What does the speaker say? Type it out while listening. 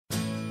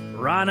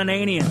Ron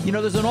Ananian. You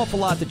know, there's an awful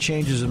lot that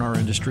changes in our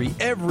industry.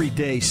 Every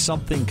day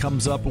something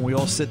comes up and we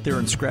all sit there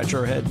and scratch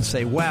our head and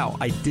say, wow,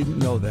 I didn't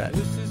know that.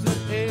 This is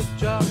an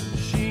age of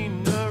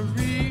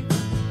machinery,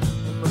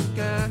 a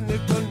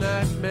mechanical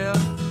nightmare.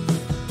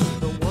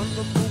 The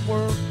wonderful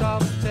world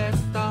of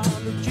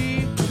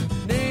technology,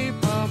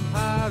 napalm,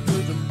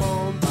 hydrogen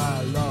bomb,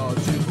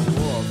 biological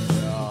warfare.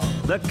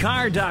 The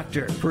Car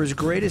Doctor. For as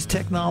great as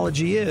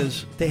technology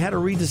is, they had to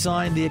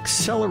redesign the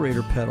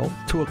accelerator pedal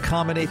to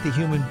accommodate the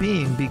human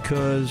being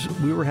because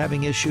we were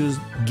having issues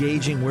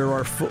gauging where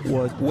our foot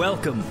was.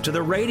 Welcome to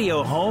the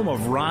radio home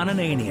of Ron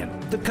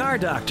Ananian, the Car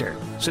Doctor.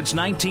 Since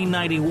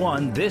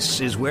 1991, this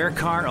is where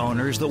car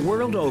owners the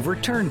world over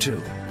turn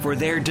to for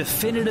their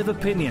definitive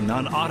opinion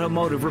on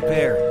automotive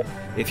repair.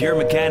 If your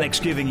mechanic's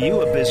giving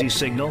you a busy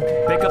signal,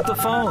 pick up the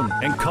phone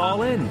and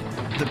call in.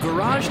 The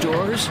garage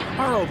doors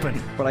are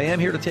open. But I am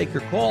here to take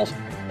your calls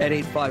at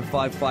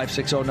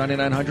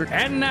 855-560-9900.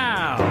 And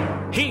now,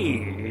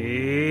 here's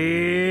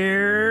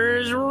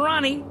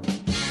Ronnie.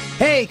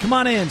 Hey, come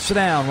on in. Sit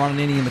down. Ron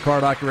Ananian, the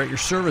Car Doctor, at your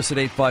service at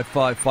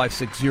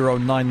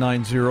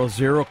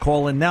 855-560-9900.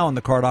 Call in now on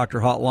the Car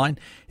Doctor hotline,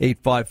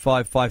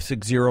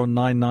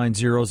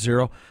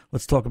 855-560-9900.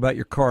 Let's talk about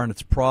your car and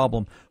its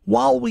problem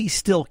while we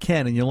still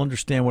can, and you'll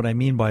understand what I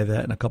mean by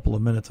that in a couple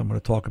of minutes. I'm going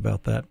to talk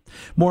about that.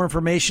 More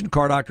information,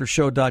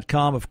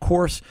 CarDoctorShow.com. Of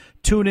course,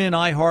 tune in,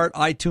 iHeart,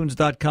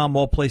 iTunes.com,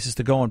 all places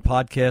to go and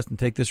podcast and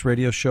take this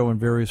radio show in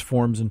various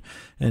forms and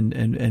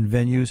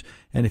venues.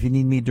 And if you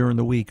need me during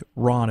the week,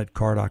 Ron at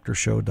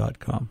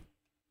CarDoctorShow.com.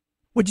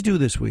 What'd you do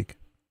this week?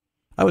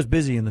 I was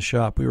busy in the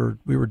shop. We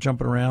were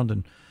jumping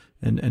around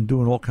and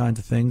doing all kinds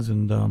of things,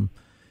 and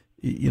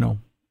you know,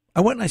 I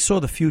went and I saw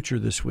The Future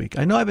this week.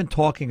 I know I've been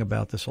talking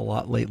about this a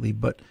lot lately,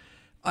 but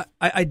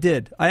I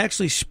did. I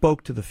actually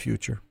spoke to The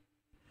Future.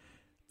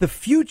 The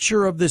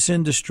future of this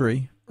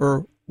industry,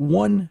 or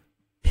one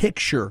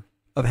picture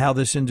of how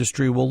this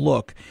industry will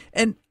look.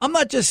 And I'm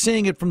not just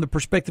saying it from the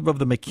perspective of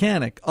the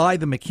mechanic,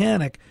 the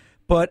mechanic,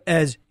 but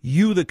as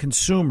you, the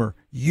consumer,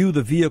 you,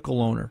 the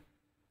vehicle owner,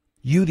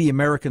 you, the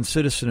American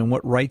citizen, and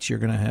what rights you're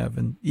going to have.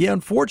 And yeah,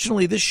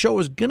 unfortunately, this show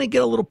is going to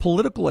get a little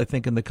political, I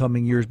think, in the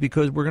coming years,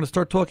 because we're going to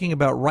start talking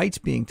about rights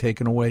being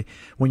taken away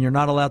when you're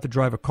not allowed to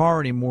drive a car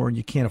anymore and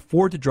you can't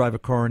afford to drive a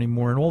car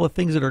anymore, and all the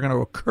things that are going to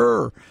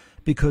occur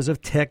because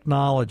of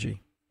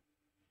technology.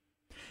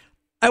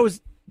 I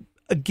was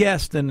a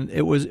guest, and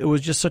it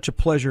was just such a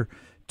pleasure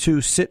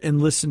to sit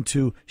and listen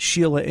to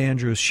Sheila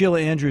Andrews.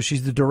 Sheila Andrews,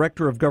 she's the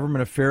Director of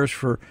Government Affairs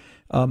for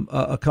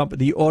a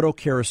company, the Auto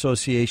Care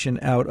Association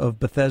out of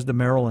Bethesda,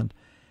 Maryland.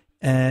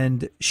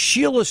 And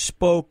Sheila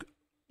spoke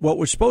what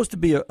was supposed to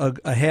be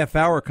a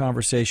half-hour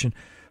conversation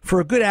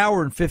for a good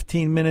hour and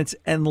 15 minutes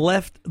and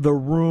left the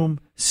room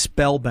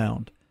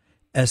spellbound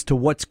as to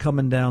what's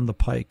coming down the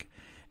pike.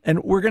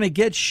 And we're going to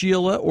get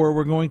Sheila, or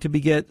we're going to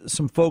get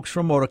some folks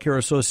from Auto Care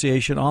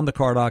Association on the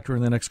Car Doctor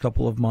in the next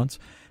couple of months,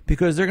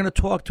 because they're going to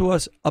talk to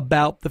us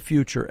about the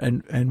future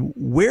and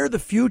where the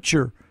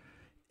future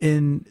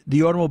in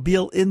the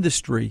automobile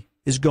industry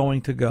is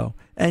going to go.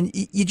 And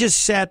you just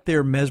sat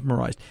there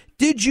mesmerized.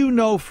 Did you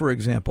know, for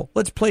example,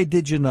 let's play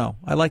Did You Know?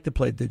 I like to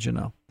play Did You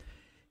Know.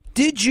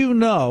 Did you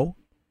know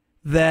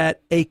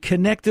that a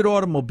connected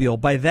automobile,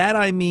 by that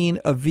I mean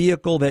a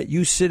vehicle that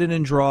you sit in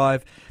and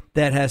drive,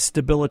 that has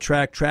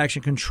StabiliTrak,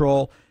 traction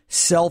control,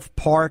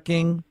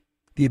 self-parking,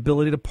 the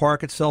ability to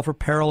park itself or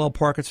parallel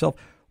park itself,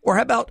 or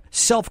how about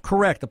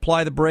self-correct,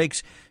 apply the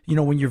brakes,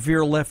 when you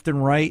veer left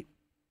and right,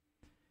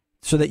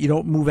 so that you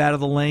don't move out of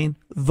the lane?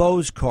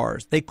 Those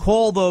cars, they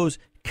call those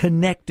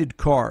connected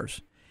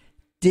cars.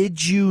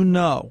 Did you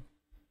know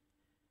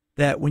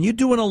that when you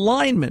do an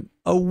alignment,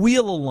 a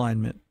wheel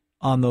alignment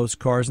on those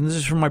cars, and this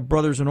is from my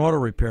brothers in auto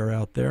repair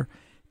out there,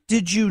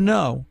 did you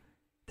know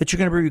that you're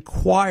going to be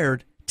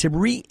required to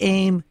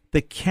re-aim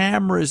the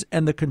cameras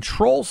and the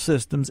control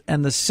systems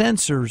and the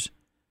sensors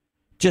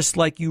just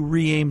like you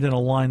re-aimed and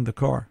aligned the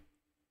car?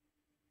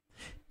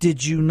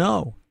 Did you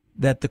know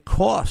that the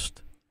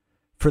cost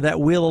for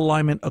that wheel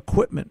alignment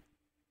equipment,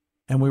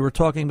 and we were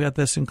talking about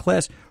this in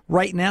class,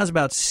 right now is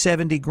about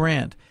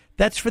 $70,000.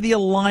 That's for the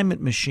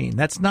alignment machine.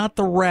 That's not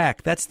the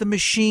rack. That's the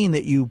machine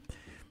that you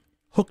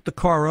hook the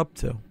car up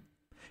to,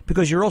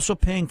 because you're also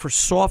paying for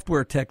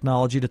software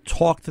technology to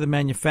talk to the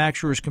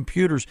manufacturer's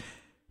computers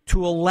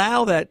to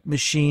allow that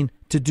machine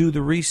to do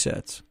the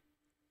resets.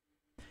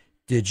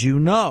 Did you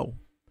know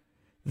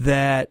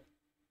that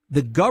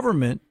the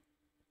government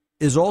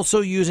is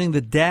also using the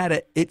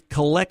data it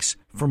collects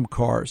from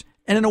cars?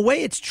 And in a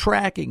way, it's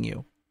tracking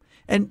you.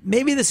 And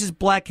maybe this is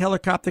black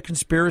helicopter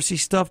conspiracy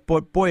stuff,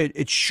 but boy,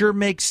 it sure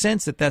makes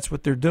sense that that's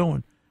what they're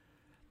doing.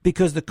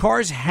 Because the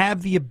cars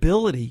have the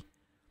ability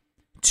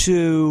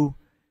to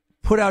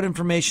put out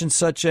information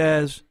such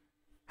as,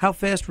 how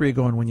fast were you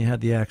going when you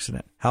had the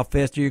accident? How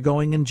fast are you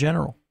going in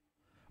general?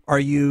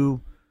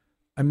 And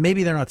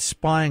maybe they're not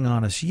spying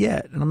on us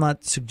yet, and I'm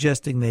not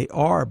suggesting they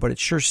are, but it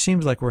sure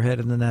seems like we're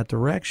headed in that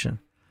direction.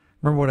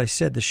 Remember what I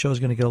said, the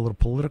show's going to get a little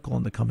political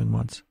in the coming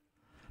months.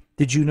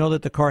 Did you know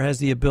that the car has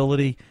the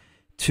ability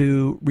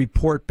to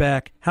report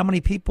back how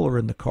many people are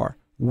in the car,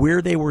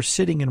 where they were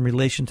sitting in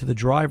relation to the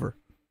driver.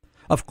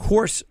 Of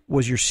course,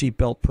 was your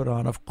seatbelt put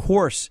on? Of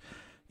course,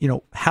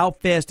 how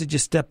fast did you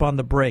step on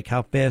the brake?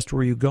 How fast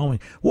were you going?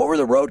 What were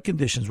the road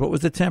conditions? What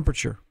was the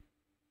temperature?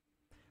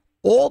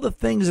 All the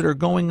things that are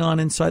going on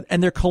inside,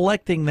 and they're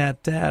collecting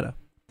that data.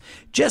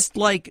 Just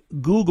like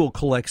Google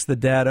collects the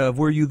data of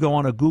where you go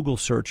on a Google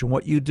search and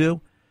what you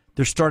do,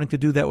 they're starting to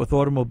do that with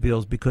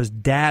automobiles because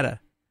data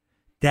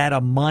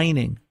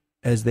mining,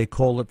 as they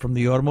call it from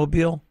the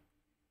automobile,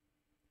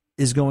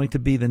 is going to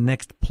be the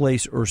next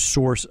place or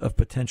source of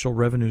potential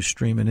revenue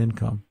stream and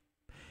income.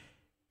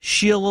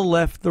 Sheila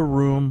left the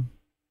room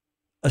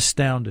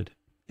astounded.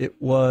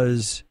 It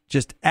was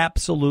just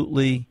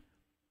absolutely,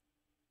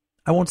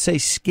 I won't say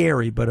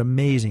scary, but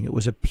amazing. It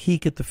was a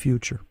peek at the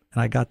future,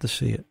 and I got to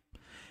see it.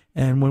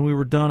 And when we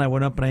were done, I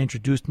went up and I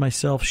introduced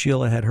myself.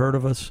 Sheila had heard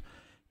of us,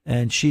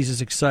 and she's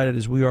as excited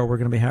as we are. We're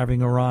going to be having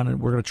her on, and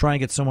we're going to try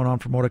and get someone on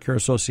from Motor Care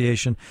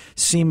Association.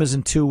 SEMA's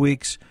in 2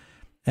 weeks,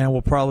 and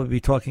we'll probably be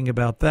talking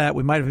about that.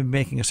 We might have been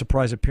making a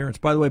surprise appearance.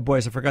 By the way,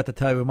 boys, I forgot to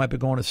tell you, we might be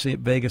going to see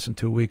Vegas in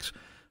 2 weeks.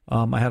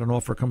 I had an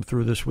offer come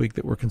through this week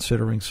that we're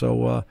considering,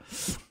 so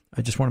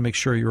I just want to make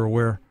sure you're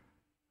aware.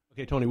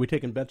 Okay, Tony, we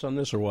taking bets on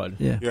this or what?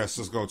 Yeah. Yes,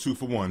 let's go 2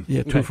 for 1.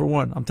 Yeah, 2 for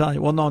 1. I'm telling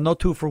you. Well, no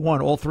 2 for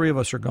 1. All three of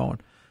us are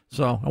going.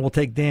 So, and we'll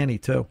take Danny,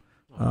 too.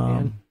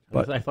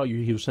 But I thought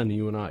he was sending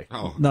you and I.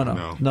 Oh,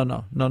 No.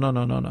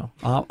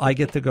 I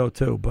get to go,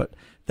 too, but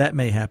that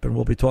may happen.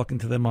 We'll be talking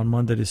to them on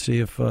Monday to see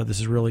if this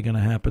is really going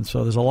to happen.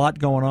 So there's a lot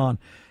going on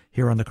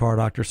here on The Car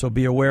Doctor, so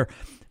be aware.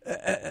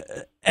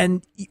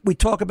 And we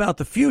talk about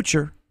the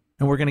future,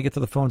 and we're going to get to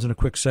the phones in a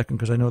quick second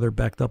because I know they're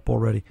backed up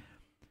already.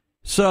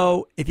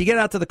 So if you get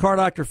out to the Car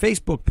Doctor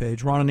Facebook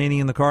page, Ron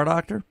Ananian and the Car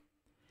Doctor,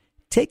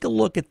 take a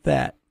look at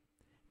that.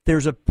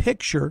 There's a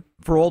picture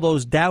for all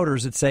those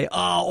doubters that say,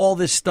 all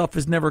this stuff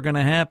is never going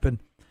to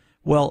happen.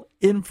 Well,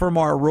 in from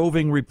our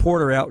roving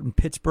reporter out in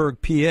Pittsburgh,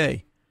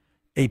 PA,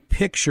 a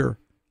picture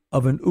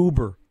of an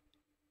Uber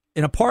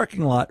in a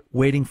parking lot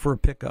waiting for a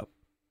pickup.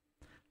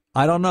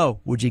 I don't know.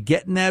 Would you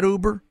get in that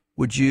Uber?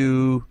 Would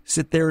you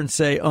sit there and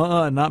say,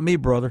 not me,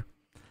 brother?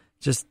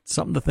 Just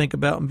something to think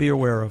about and be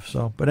aware of.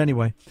 So, but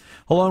anyway,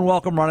 hello and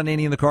welcome, Ron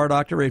Ananian, the Car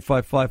Doctor,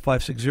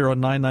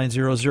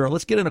 855-560-9900.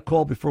 Let's get in a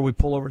call before we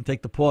pull over and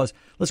take the pause.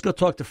 Let's go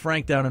talk to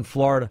Frank down in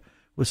Florida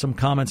with some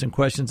comments and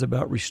questions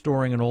about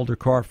restoring an older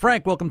car.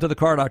 Frank, welcome to the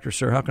Car Doctor,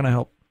 sir. How can I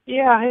help?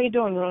 Yeah, how you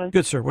doing, Ron?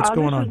 Good, sir. What's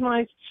going on? This is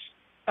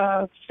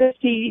my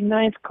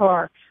 59th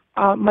car.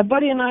 My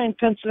buddy and I in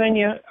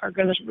Pennsylvania are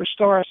going to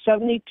restore a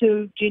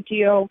 72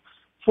 GTO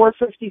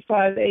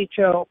 455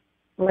 HO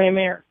Ram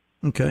Air.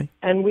 Okay.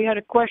 And we had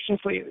a question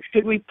for you.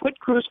 Should we put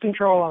cruise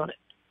control on it?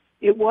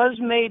 It was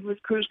made with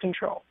cruise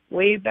control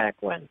way back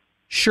when.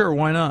 Sure,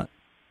 why not?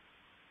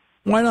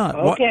 Why not?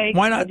 Okay,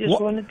 why not? I just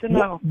wanted to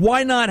know.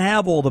 Why not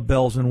have all the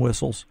bells and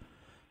whistles?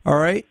 All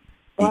right?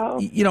 Well,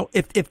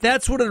 if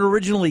that's what it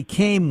originally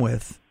came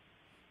with,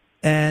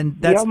 and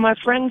that's... Yeah, my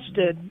friends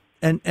did.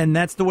 And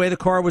that's the way the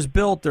car was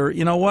built, or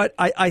you know what?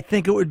 I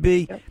think it would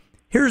be...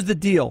 Here's the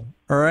deal,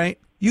 all right?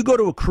 You go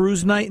to a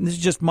cruise night, and this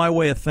is just my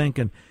way of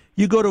thinking.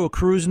 You go to a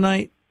cruise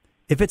night,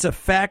 if it's a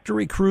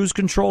factory cruise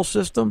control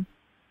system,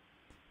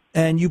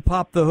 and you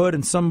pop the hood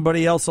and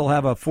somebody else will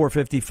have a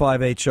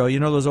 455 HO,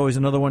 there's always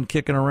another one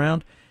kicking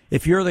around.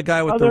 If you're the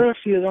guy with there are a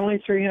few,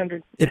 only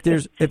 300.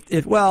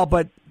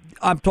 But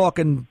I'm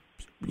talking,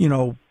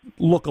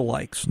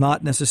 lookalikes,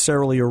 not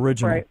necessarily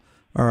original. Right.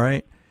 All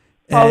right.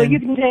 You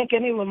can take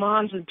any Le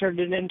Mans and turn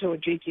it into a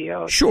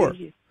GTO. It's sure.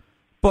 easy.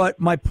 But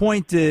my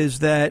point is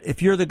that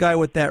if you're the guy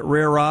with that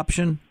rare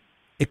option,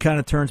 it kind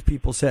of turns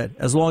people's head.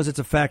 As long as it's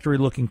a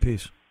factory-looking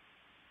piece,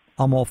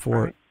 I'm all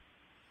for it.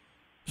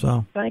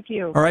 So, thank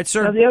you. All right,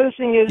 sir. Now, the other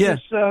thing is,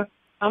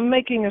 I'm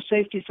making a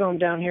safety film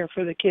down here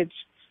for the kids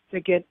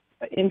that get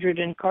injured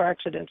in car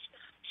accidents.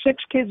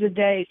 6 kids a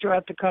day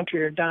throughout the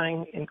country are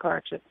dying in car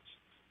accidents.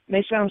 It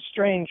may sound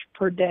strange,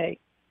 per day.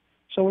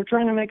 So we're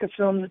trying to make a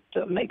film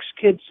that makes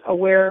kids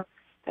aware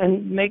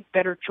and make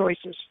better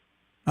choices.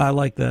 I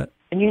like that.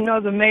 And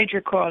the major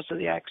cause of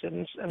the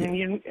accidents. I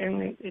mean,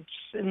 and it's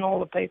in all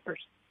the papers.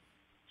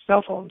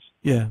 Cell phones.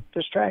 Yeah.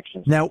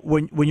 Distractions. Now,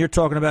 when you're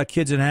talking about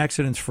kids in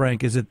accidents,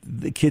 Frank, is it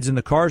the kids in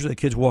the cars or the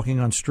kids walking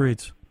on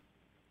streets?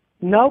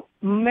 Nope.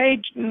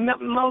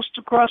 Most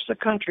across the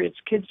country, it's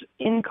kids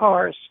in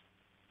cars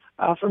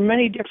for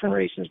many different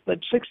reasons,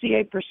 but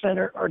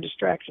 68% are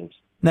distractions.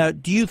 Now,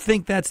 do you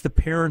think that's the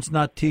parents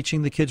not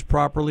teaching the kids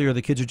properly, or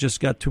the kids have just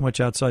got too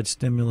much outside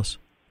stimulus?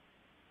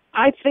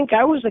 I think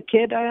I was a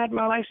kid. I had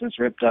my license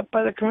ripped up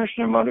by the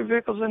Commissioner of Motor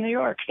Vehicles in New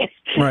York.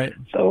 Right.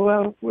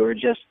 So we were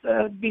just,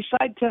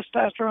 beside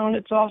testosterone,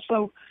 it's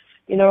also,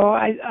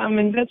 I'm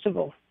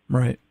invincible.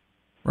 Right.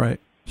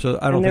 So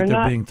I don't think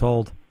they're being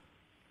told.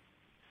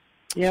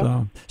 Yeah.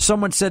 So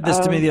someone said this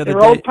to me the other day.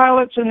 They're old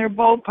pilots and they're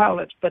bold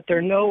pilots, but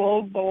they're no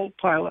old, bold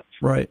pilots.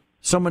 Right.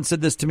 Someone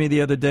said this to me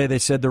the other day. They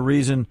said the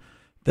reason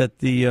that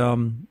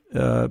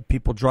the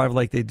people drive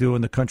like they do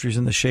in the countries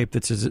in the shape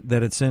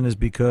that it's in is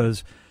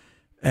because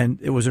and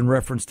it was in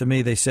reference to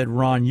me. They said,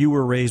 Ron, you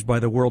were raised by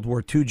the World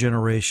War II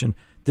generation.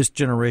 This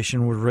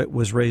generation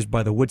was raised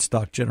by the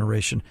Woodstock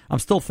generation. I'm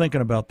still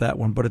thinking about that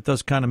one, but it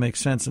does kind of make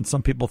sense, and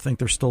some people think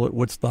they're still at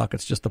Woodstock.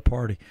 It's just a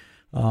party.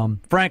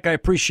 Frank, I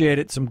appreciate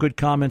it. Some good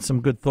comments,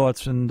 some good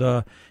thoughts, and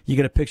you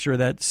get a picture of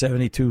that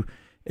 72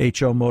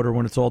 HO motor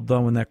when it's all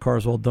done, when that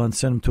car's all done.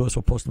 Send them to us.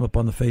 We'll post them up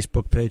on the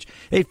Facebook page.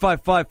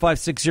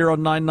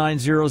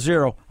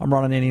 855-560-9900. I'm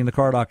Ron Ananian, the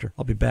Car Doctor.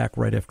 I'll be back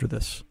right after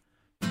this.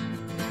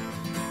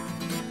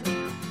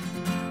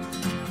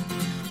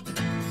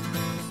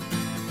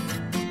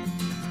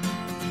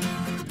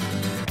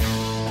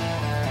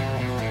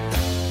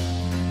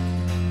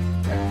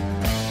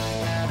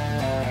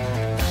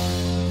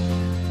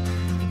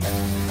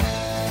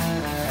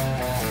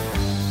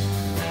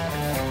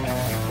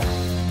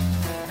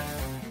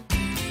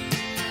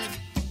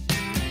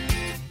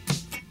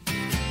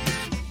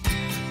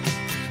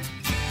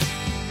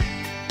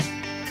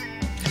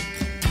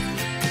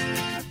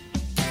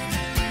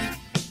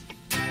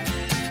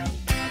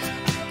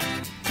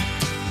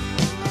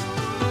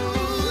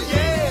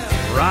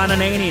 Ron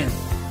Ananian.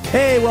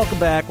 Hey, welcome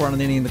back. Ron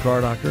Ananian, the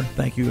Car Doctor.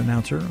 Thank you,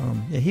 announcer.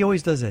 Yeah, he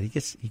always does that. He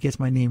gets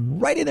my name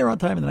right in there on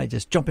time, and then I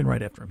just jump in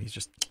right after him. He's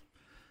just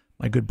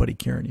my good buddy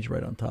Kieran. He's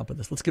right on top of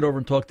this. Let's get over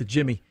and talk to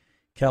Jimmy,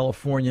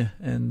 California,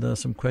 and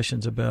some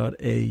questions about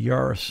a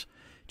Yaris.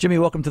 Jimmy,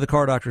 welcome to the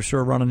Car Doctor,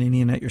 sir. Ron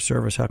Ananian at your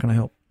service. How can I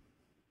help?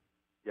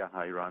 Yeah,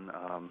 hi, Ron.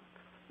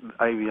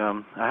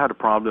 I had a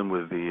problem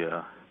with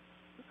the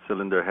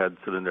cylinder head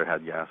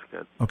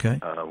gasket.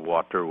 Okay.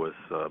 Water was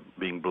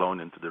being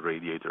blown into the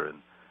radiator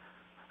and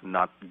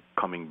not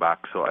coming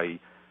back. So I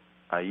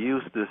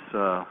used this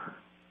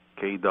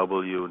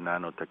KW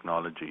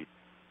nanotechnology.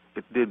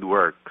 It did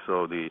work.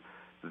 So the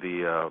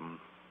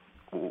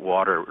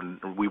water,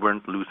 we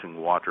weren't losing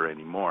water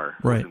anymore.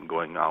 Right. It wasn't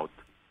going out.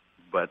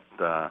 But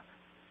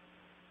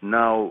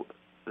now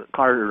the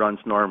car runs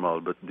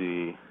normal, but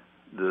the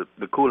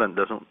coolant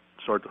doesn't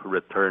sort of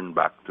return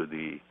back to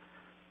the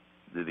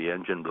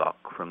engine block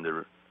from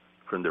the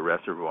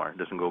reservoir. It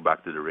doesn't go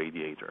back to the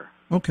radiator.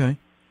 Okay.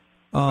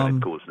 When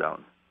it cools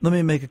down. Let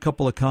me make a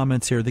couple of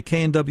comments here. The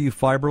K&W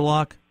fiber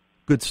lock,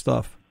 good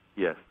stuff.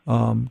 Yes.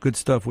 Good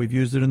stuff. We've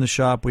used it in the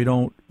shop. We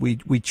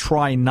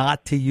try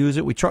not to use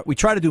it. We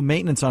try to do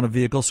maintenance on a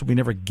vehicle, so we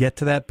never get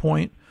to that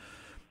point.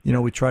 You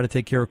know, we try to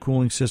take care of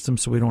cooling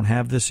systems so we don't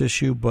have this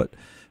issue. But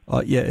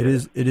yeah,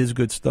 it is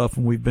good stuff,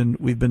 and we've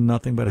been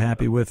nothing but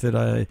happy with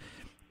it.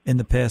 In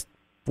the past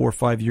 4 or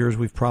 5 years,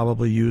 we've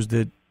probably used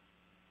it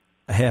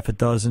a half a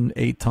dozen,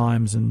 8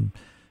 times, and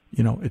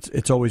you know,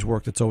 it's always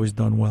worked. It's always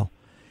done well.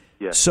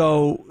 Yes.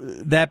 So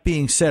that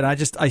being said, I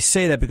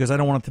say that because I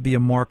don't want it to be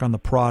a mark on the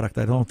product.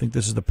 I don't think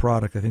this is the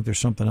product. I think there's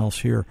something else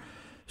here.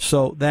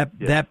 So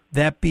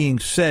that being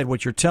said,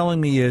 what you're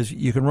telling me is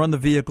you can run the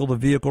vehicle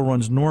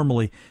runs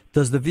normally.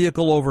 Does the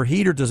vehicle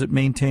overheat or does it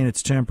maintain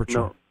its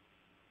temperature?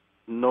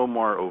 No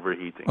more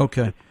overheating.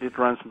 Okay. It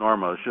runs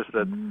normal. It's just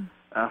that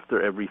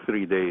after every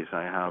 3 days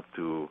I have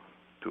to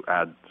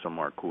add some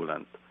more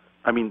coolant.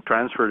 I mean,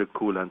 transfer the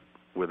coolant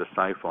with a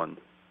siphon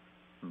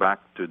back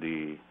to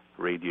the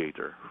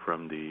radiator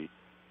from the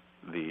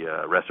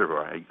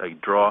reservoir. I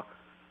draw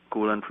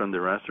coolant from the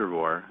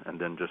reservoir and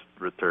then just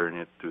return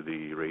it to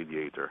the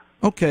radiator.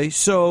 Okay,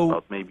 so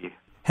about maybe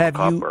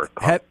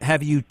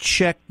have you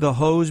checked the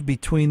hose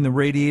between the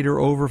radiator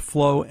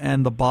overflow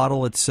and the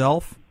bottle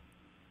itself?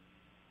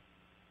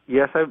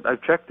 Yes,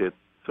 I've checked it.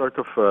 Sort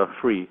of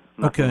free.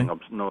 Nothing,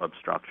 okay. No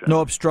obstruction.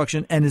 No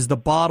obstruction. And is the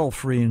bottle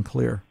free and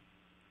clear?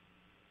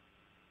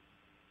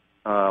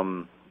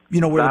 You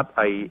know, that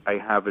I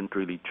haven't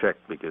really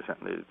checked because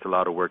it's a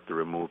lot of work to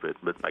remove it.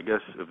 But I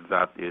guess if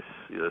that is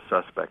a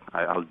suspect,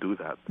 I'll do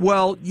that.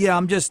 Well, yeah,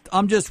 I'm just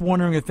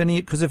wondering if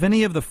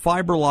any of the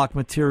fiber lock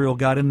material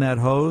got in that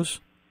hose,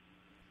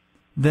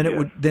 then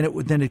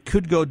it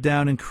could go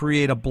down and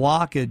create a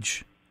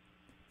blockage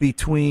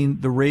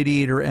between the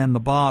radiator and the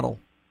bottle.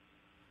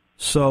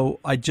 So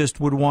I just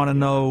would want to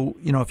know,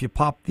 you know, if you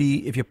pop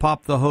the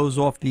hose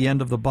off the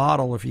end of the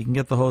bottle, if you can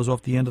get the hose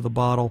off the end of the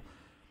bottle,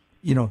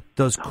 you know,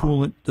 does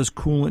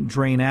coolant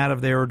drain out of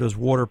there, or does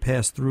water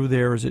pass through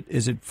there? Is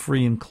it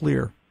free and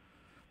clear?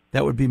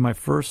 That would be my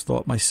first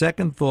thought. My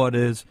second thought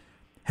is,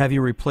 have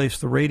you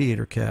replaced the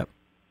radiator cap?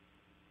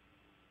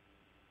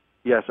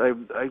 Yes,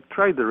 I've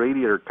tried the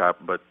radiator cap,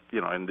 but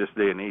you know, in this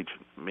day and age,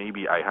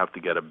 maybe I have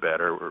to get a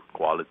better or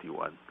quality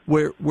one.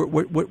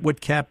 What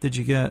cap did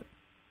you get?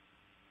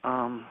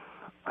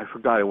 I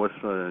forgot. It was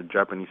a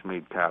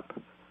Japanese-made cap.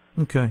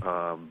 Okay.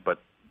 But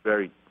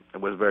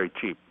it was very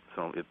cheap,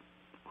 so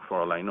for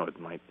all I know, it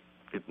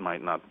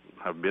might not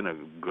have been a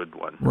good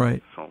one.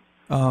 Right. So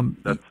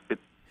that's it.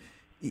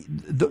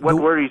 What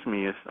worries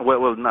me is,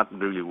 well, not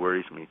really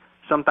worries me.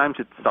 Sometimes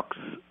it sucks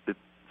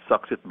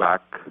it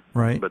back,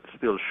 right, but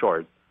still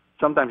short.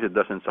 Sometimes it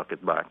doesn't suck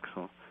it back.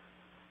 So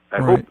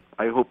I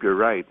hope you're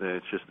right.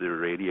 It's just the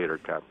radiator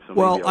cap. So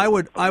well, I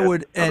would,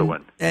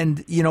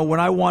 and you know, when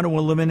I want to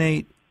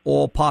eliminate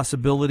all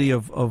possibility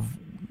of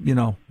you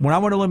know, when I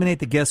want to eliminate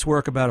the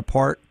guesswork about a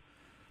part,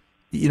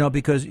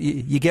 because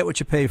you get what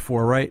you pay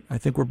for, right? I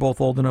think we're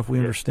both old enough. We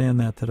understand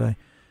that today.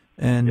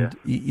 And,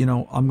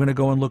 I'm going to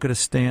go and look at a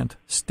Stant.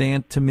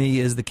 Stant, to me,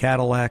 is the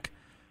Cadillac,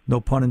 no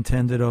pun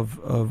intended,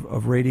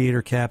 of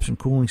radiator caps and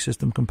cooling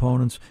system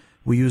components.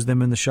 We use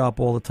them in the shop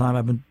all the time.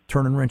 I've been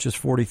turning wrenches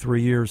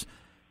 43 years.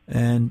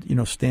 And,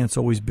 Stant's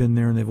always been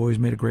there, and they've always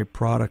made a great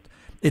product.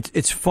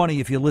 It's funny,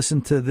 if you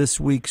listen to this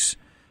week's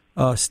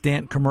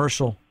Stant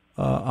commercial,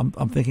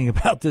 I'm thinking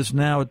about this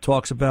now. It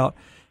talks about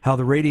how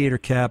the radiator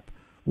cap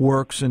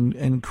works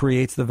and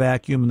creates the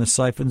vacuum and the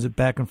siphons it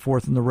back and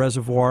forth in the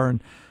reservoir.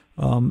 And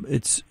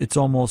it's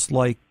almost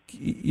like,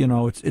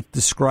 it's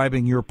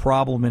describing your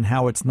problem and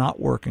how it's not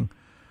working.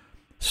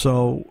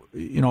 So,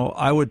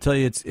 I would tell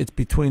you it's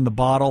between the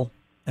bottle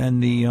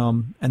and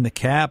the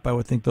cap. I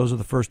would think those are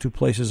the first two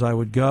places I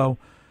would go.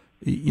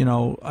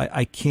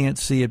 I can't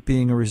see it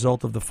being a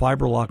result of the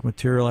Fiberlock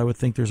material. I would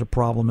think there's a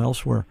problem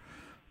elsewhere.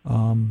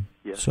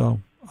 So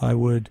I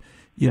would,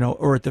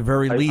 or at the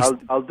very least,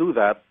 I'll do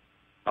that.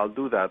 I'll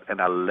do that,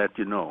 and I'll let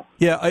you know.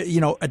 Yeah,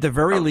 at the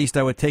very least,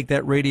 I would take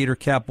that radiator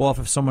cap off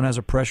if someone has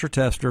a pressure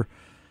tester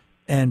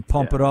and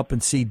pump it up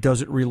and see,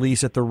 does it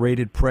release at the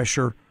rated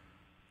pressure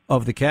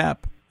of the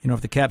cap?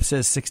 If the cap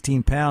says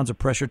 16 pounds, a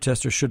pressure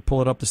tester should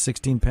pull it up to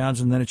 16 pounds,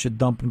 and then it should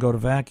dump and go to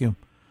vacuum.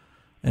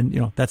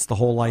 And, that's the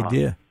whole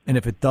idea. And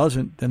if it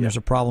doesn't, then there's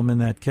a problem in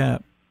that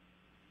cap.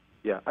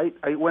 Yeah,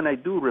 I when I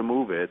do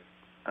remove it,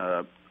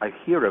 I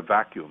hear a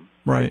vacuum.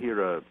 Right. I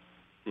hear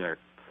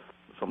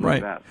something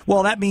like that.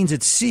 Well, that means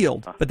it's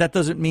sealed, but that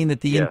doesn't mean that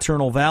the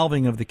internal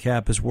valving of the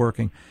cap is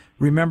working.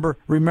 Remember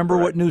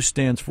what new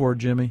stands for,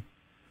 Jimmy.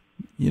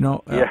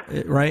 Right? Yeah.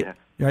 Right?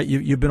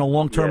 You've been a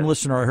long-term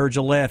listener. I heard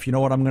you laugh. You know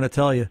what I'm going to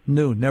tell you?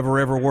 New, never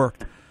ever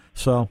worked.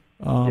 So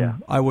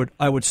I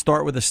would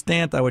start with a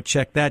Stant. I would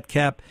check that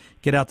cap.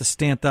 Get out to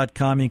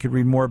Stant.com. You could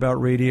read more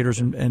about radiators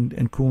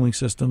and cooling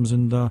systems.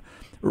 And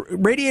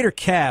radiator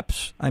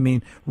caps,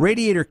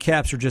 radiator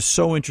caps are just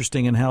so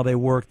interesting in how they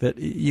work that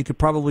you could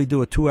probably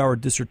do a 2-hour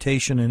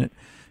dissertation in it.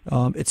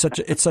 It's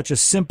such a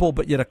simple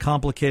but yet a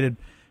complicated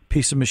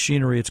piece of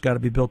machinery. It's got to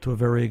be built to a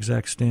very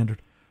exact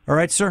standard. All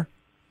right, sir?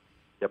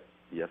 Yep.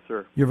 Yes,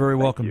 sir. You're very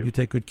welcome. You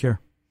take good care.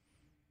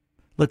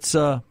 Let's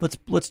can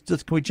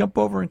we jump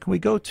over and can we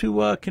go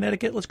to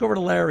Connecticut? Let's go over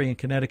to Larry in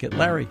Connecticut.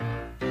 Larry.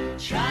 Happy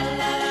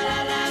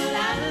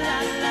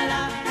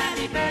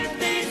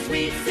birthday,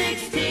 sweet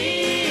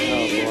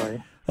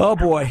 16. Oh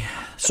boy.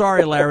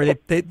 Sorry, Larry.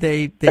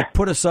 They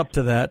put us up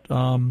to that.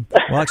 Well,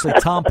 actually,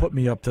 Tom put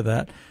me up to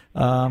that.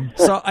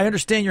 So I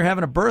understand you're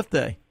having a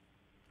birthday.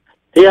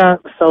 Yeah,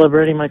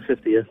 celebrating my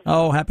 50th.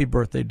 Oh, happy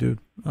birthday, dude.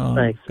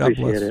 Thanks. God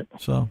Appreciate bless. it.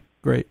 So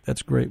great.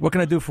 That's great. What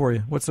can I do for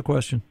you? What's the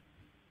question?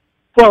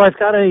 Well, I've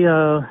got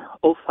a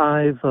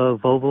 05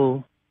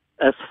 Volvo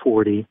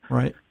S40.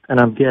 Right. And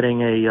I'm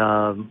getting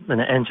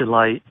an engine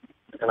light,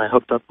 and I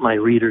hooked up my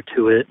reader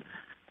to it,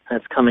 and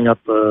it's coming up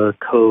a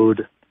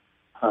code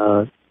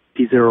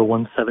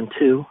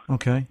D0172.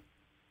 Okay.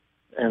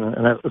 And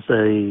that was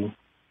a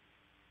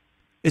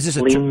Is this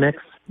a lean mix.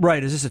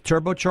 Right. Is this a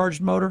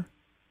turbocharged motor?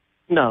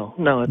 No,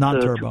 it's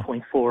non-turbo. a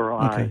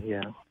 2.4i, Okay.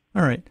 yeah.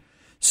 All right.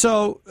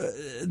 So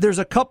there's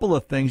a couple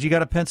of things. You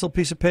got a pencil,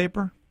 piece of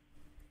paper?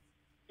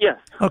 Yes.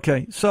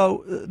 Okay.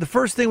 So the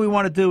first thing we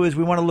want to do is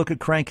we want to look at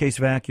crankcase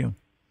vacuum.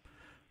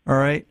 All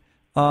right.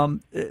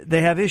 They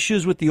have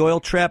issues with the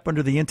oil trap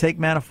under the intake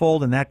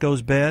manifold, and that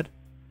goes bad.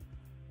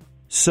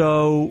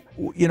 So,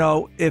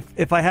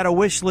 if I had a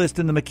wish list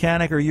and the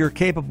mechanic or you're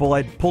capable,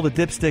 I'd pull the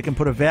dipstick and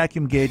put a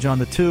vacuum gauge on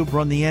the tube,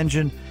 run the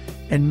engine,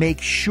 and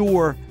make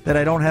sure that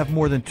I don't have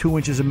more than 2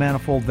 inches of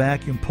manifold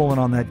vacuum pulling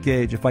on that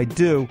gauge. If I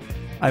do,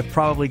 I've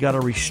probably got a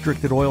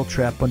restricted oil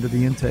trap under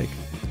the intake.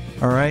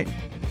 All right?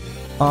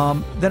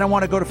 Then I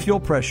want to go to fuel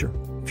pressure.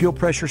 Fuel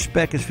pressure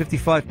spec is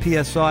 55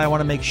 PSI. I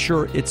want to make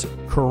sure it's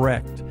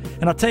correct.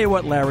 And I'll tell you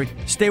what, Larry,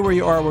 stay where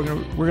you are. We're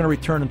going to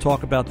return and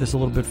talk about this a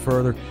little bit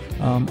further.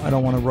 I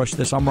don't want to rush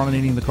this. I'm Ron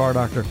Ananian, the Car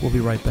Doctor. We'll be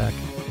right back.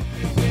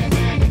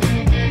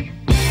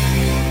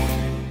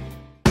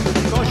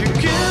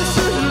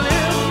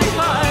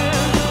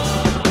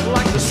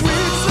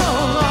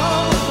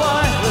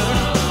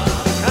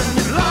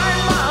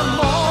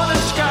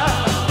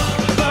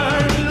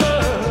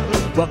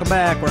 Welcome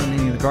back. We're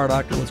on the Car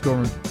Doctor. Let's go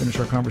over and finish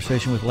our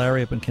conversation with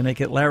Larry up in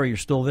Connecticut. Larry, you're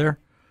still there?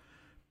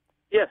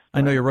 Yes.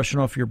 I know you're rushing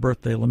off for your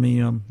birthday. Let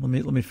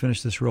me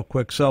finish this real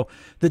quick. So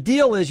the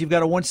deal is you've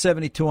got a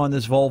 172 on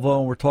this Volvo,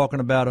 and we're talking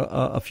about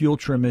a fuel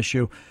trim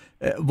issue.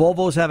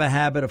 Volvos have a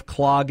habit of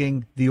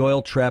clogging the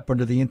oil trap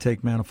under the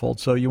intake manifold.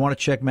 So you want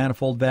to check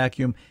manifold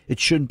vacuum. It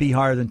shouldn't be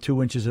higher than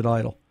 2 inches at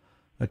idle.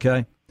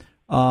 Okay?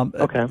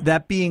 Okay.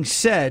 That being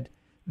said,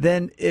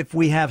 then if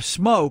we have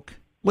smoke,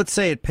 let's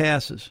say it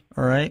passes,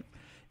 all right?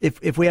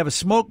 If we have a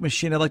smoke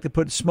machine, I'd like to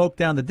put smoke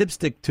down the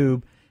dipstick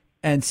tube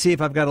and see if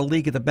I've got a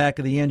leak at the back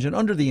of the engine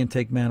under the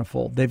intake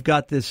manifold. They've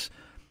got this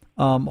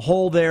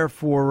hole there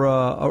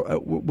for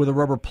with a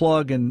rubber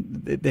plug,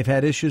 and they've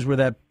had issues where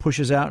that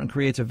pushes out and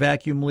creates a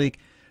vacuum leak.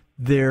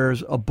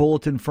 There's a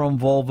bulletin from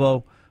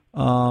Volvo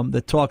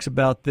that talks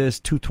about this,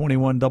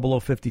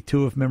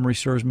 221-0052, if memory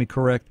serves me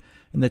correct.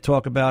 And they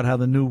talk about how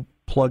the new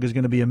plug is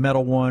going to be a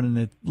metal one, and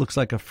it looks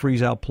like a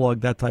freeze-out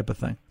plug, that type of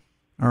thing.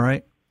 All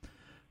right?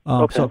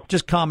 Okay. So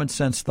just common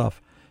sense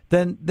stuff.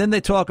 Then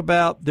they talk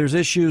about there's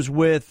issues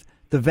with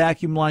the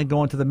vacuum line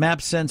going to the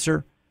map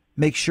sensor.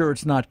 Make sure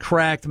it's not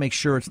cracked. Make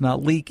sure it's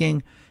not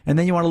leaking. And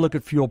then you want to look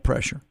at fuel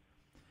pressure.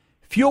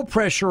 Fuel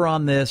pressure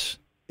on this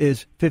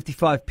is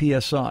 55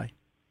 PSI.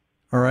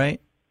 All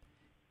right?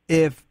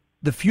 If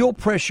the fuel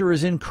pressure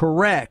is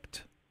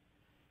incorrect,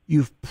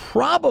 you've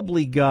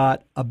probably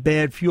got a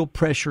bad fuel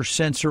pressure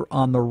sensor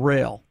on the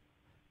rail,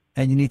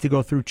 and you need to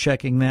go through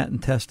checking that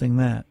and testing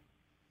that.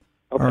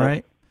 Okay. All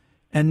right?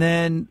 And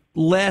then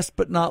last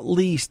but not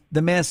least,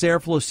 the mass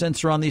airflow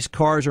sensor on these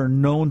cars are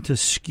known to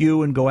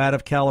skew and go out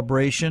of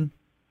calibration.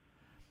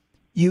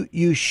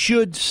 You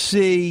should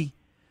see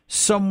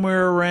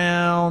somewhere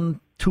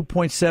around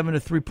 2.7 to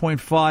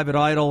 3.5 at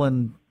idle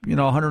and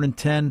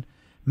 110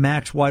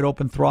 max wide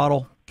open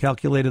throttle,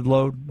 calculated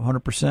load,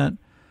 100%.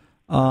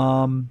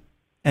 And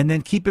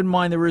then keep in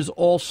mind there is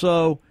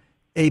also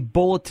a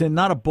bulletin,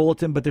 not a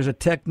bulletin, but there's a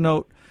tech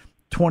note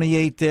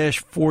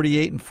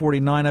 28-48 and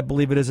 49, I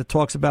believe it is. It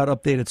talks about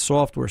updated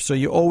software. So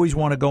you always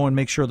want to go and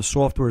make sure the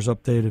software is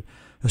updated,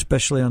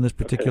 especially on this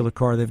particular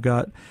car they've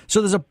got.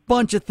 So there's a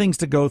bunch of things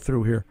to go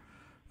through here.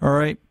 All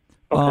right.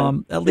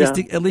 Okay. At least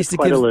it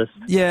quite gives a list.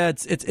 Yeah,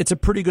 it's a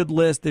pretty good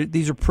list.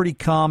 These are pretty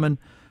common.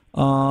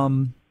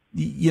 I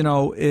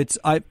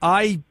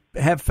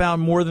have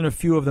found more than a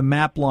few of the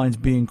map lines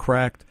being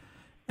cracked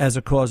as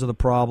a cause of the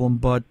problem,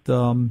 but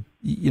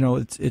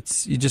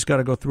it's you just got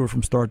to go through it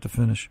from start to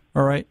finish.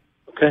 All right.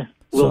 Okay,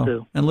 will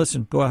do. And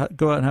listen, go out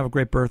and have a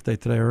great birthday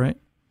today. All right.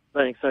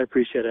 Thanks, I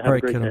appreciate it. Have All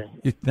right, a great kiddo.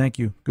 day. Thank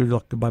you. Good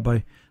luck. Goodbye.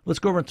 Bye. Let's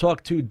go over and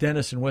talk to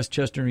Dennis in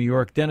Westchester, New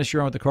York. Dennis,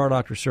 you're on with the Car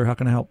Doctor, sir. How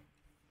can I help?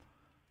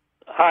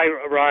 Hi,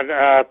 Ron.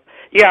 I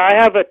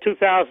have a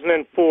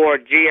 2004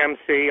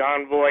 GMC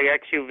Envoy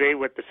XUV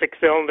with the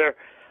six-cylinder,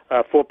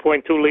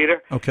 4.2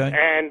 liter. Okay.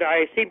 And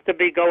I seem to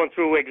be going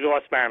through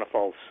exhaust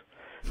manifolds.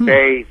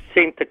 They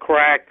seem to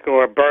crack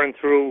or burn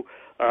through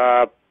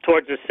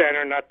towards the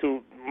center, not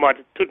too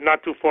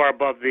far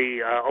above the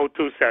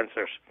O2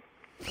 sensors.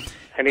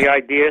 Any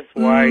ideas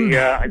why?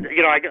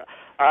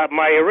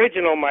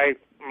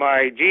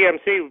 My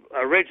GMC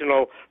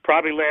original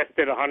probably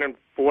lasted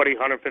 140,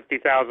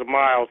 150,000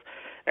 miles,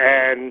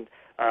 and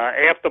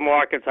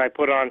aftermarkets I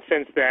put on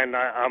since then.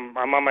 I'm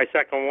on my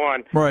second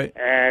one, right?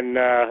 And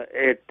I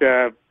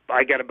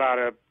get about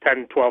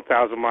 10,000,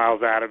 12,000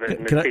 miles out of it,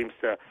 and it seems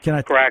to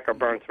crack or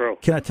burn through.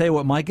 Can I tell you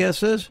what my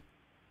guess is?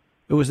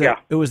 It was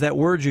that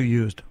word you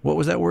used. What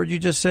was that word you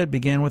just said?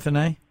 Began with an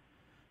A.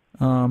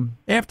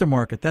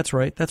 Aftermarket. That's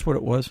right. That's what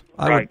it was.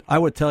 I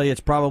would tell you it's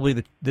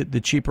probably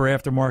the cheaper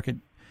aftermarket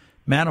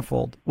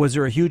manifold. Was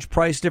there a huge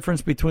price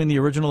difference between the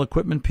original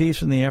equipment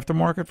piece and the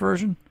aftermarket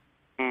version?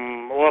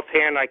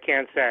 Offhand, I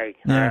can't say.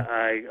 Yeah.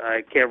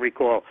 I can't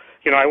recall.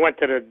 I went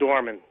to the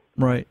Dorman.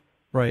 Right.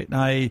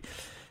 Some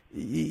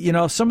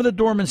of the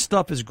Dorman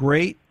stuff is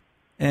great,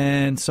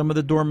 and some of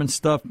the Dorman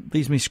stuff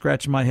leaves me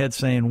scratching my head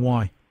saying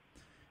why.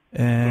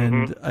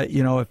 And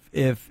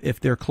if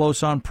they're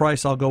close on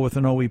price, I'll go with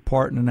an OE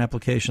part in an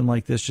application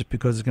like this, just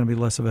because it's going to be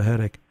less of a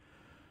headache.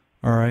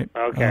 All right.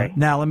 Okay.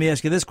 Now let me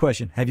ask you this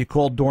question: have you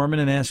called Dorman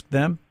and asked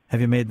them?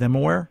 Have you made them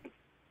aware?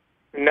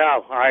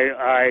 No,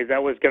 I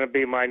that was going to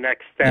be my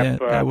next step.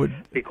 Yeah,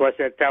 because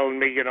they're telling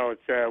me,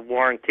 it's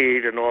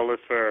warranted and all this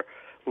for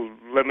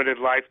limited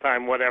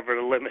lifetime, whatever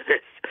the limit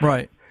is.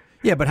 Right.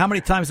 Yeah, but how many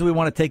times do we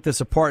want to take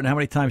this apart, and how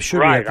many times should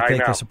we have to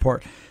take this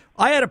apart?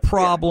 I had a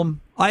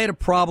problem. Yeah. I had a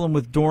problem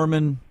with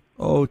Dorman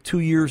 2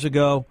 years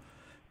ago,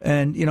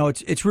 and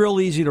it's real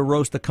easy to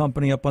roast a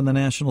company up on the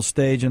national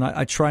stage, and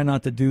I try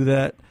not to do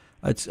that.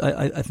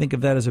 I think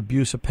of that as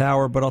abuse of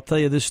power. But I'll tell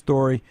you this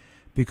story,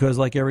 because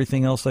like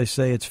everything else I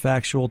say, it's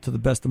factual to the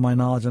best of my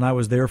knowledge, and I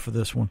was there for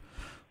this one.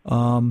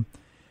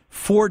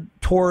 Ford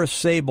Taurus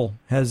Sable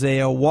has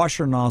a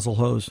washer nozzle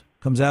hose.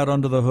 Comes out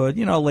under the hood.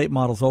 Late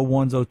models,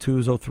 01s,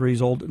 02s,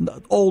 03s,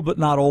 old but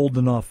not old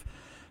enough.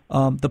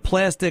 The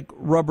plastic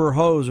rubber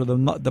hose, or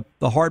the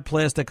hard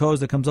plastic hose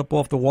that comes up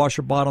off the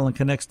washer bottle and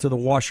connects to the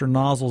washer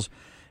nozzles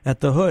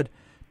at the hood,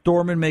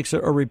 Dorman makes a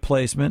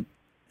replacement,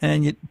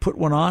 and you put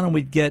one on, and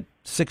we'd get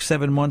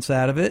 6-7 months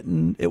out of it,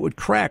 and it would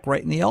crack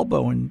right in the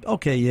elbow. And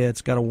okay, yeah,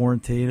 it's got a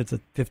warranty, and it's a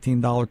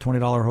 $15,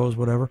 $20 hose,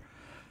 whatever.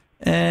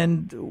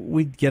 And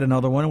we'd get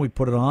another one, and we'd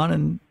put it on,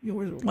 and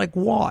we're like,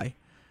 why?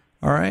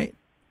 All right.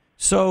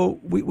 So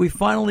we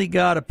finally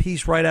got a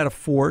piece right out of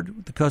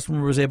Ford. The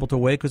customer was able to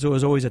wait because it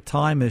was always a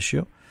time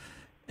issue.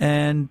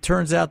 And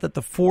turns out that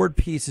the Ford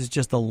piece is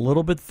just a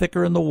little bit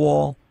thicker in the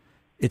wall.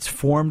 It's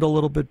formed a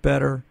little bit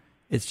better.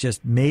 It's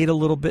just made a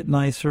little bit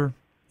nicer.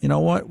 You know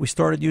what? We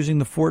started using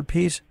the Ford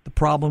piece. The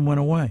problem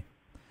went away.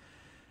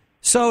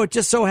 So it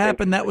just so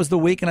happened that was the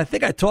week, and I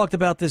think I talked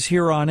about this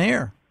here on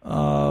air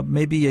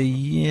maybe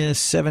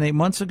 7-8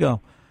 months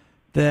ago,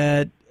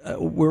 that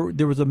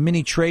there was a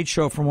mini trade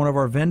show from one of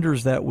our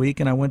vendors that week,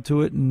 and I went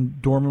to it,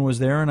 and Dorman was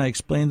there, and I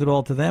explained it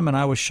all to them, and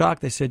I was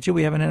shocked. They said, "Gee,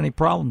 we haven't had any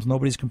problems.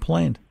 Nobody's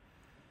complained."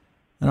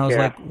 And I was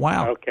like,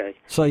 "Wow." Okay.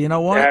 So you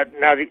know what?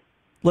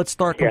 Let's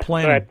start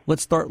complaining. Go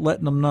Let's start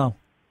letting them know.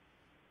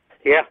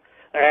 Yeah.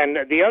 And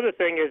the other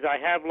thing is, I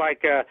have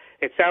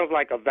it sounds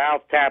like a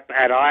valve tap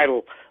at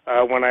idle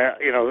when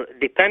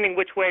depending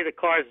which way the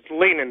car's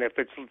leaning. If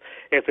it's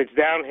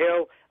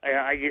downhill,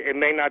 it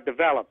may not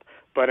develop.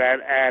 But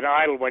at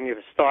idle, when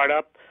you start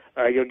up,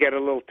 you'll get a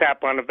little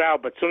tap on the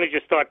valve. But as soon as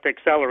you start to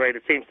accelerate,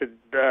 it seems to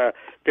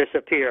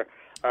disappear.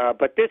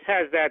 But this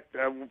has that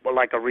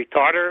like a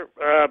retarder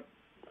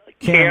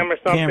cam or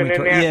something in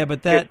there. Yeah,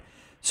 but that.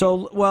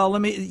 So, well,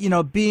 let me,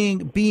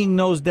 being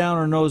nose down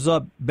or nose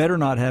up better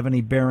not have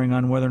any bearing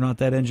on whether or not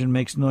that engine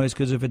makes noise,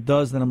 because if it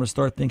does, then I'm going to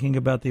start thinking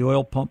about the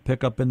oil pump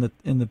pickup in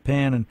the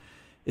pan, and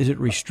is it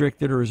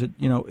restricted, or is it,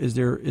 is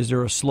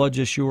there a sludge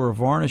issue or a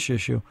varnish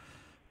issue?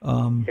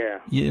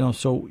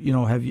 So,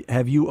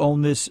 have you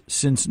owned this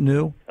since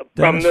new?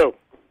 From Dennis?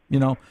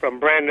 new. From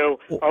brand new.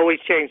 Always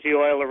change the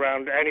oil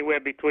around anywhere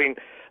between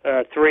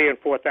 3,000 and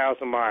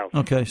 4,000 miles.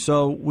 Okay,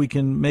 so we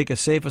can make a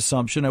safe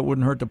assumption. It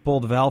wouldn't hurt to pull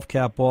the valve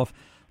cap off,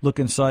 look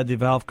inside the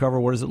valve cover.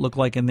 What does it look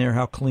like in there?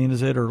 How clean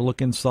is it? Or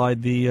look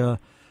inside the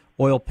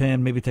oil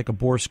pan, maybe take a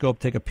bore scope,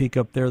 take a peek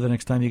up there the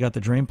next time you got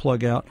the drain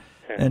plug out.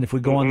 And if we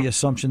go on the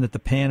assumption that the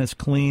pan is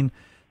clean,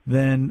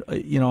 then,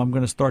 I'm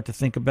going to start to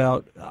think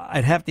about,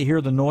 I'd have to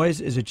hear the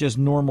noise. Is it just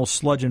normal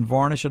sludge and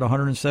varnish at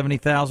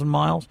 170,000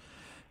 miles?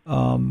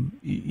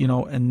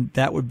 And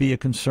that would be a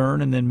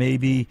concern. And then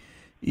maybe,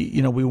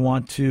 we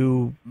want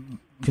to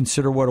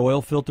consider what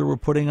oil filter we're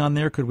putting on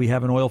there. Could we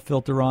have an oil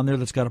filter on there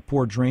that's got a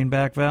poor drain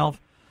back valve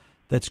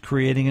that's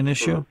creating an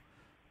issue?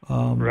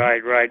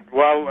 Right.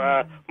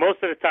 Well,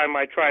 most of the time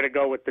I try to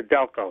go with the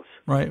Delcos.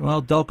 Right.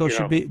 Well, Delco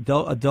should be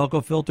a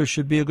Delco filter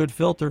should be a good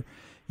filter.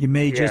 You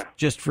may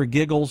just for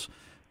giggles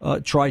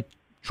try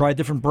a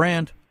different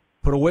brand.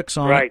 Put a Wix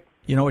on it.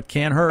 It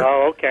can't hurt.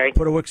 Oh, okay.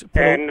 Put a Wix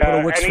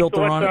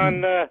filter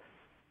on it.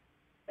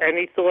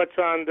 Any thoughts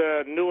on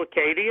the new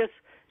Acadias?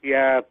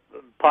 Yeah,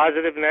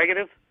 positive,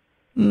 negative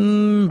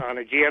on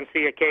a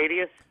GMC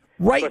Acadias.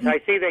 Right. Because I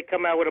see they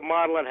come out with a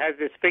model that has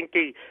this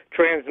Finke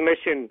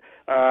transmission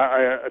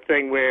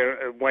thing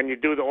where when you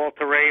do the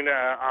all-terrain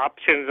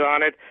options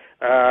on it,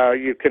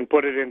 you can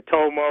put it in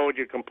tow mode,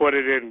 you can put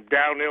it in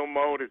downhill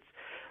mode.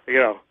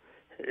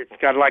 It's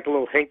got like a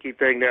little hinky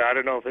thing there. I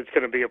don't know if it's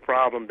going to be a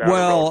problem down the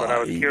road, but I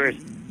was curious.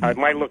 I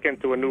might look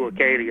into a new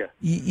Acadia.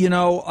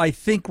 I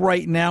think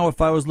right now,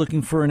 if I was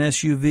looking for an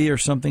SUV or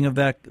something of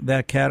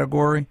that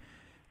category,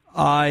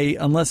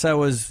 unless I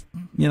was,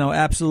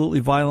 absolutely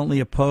violently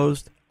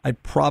opposed,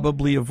 I'd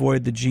probably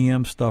avoid the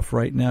GM stuff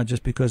right now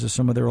just because of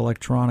some of their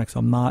electronics.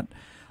 I'm not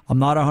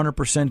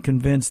 100%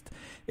 convinced.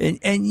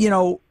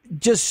 And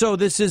just so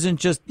this isn't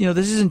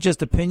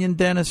just opinion,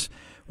 Dennis.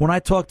 When I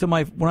talk to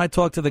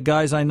the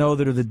guys I know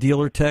that are the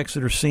dealer techs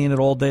that are seeing it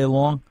all day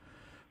long,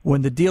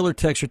 when the dealer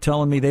techs are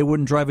telling me they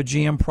wouldn't drive a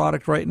GM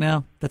product right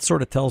now, that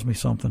sort of tells me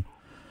something.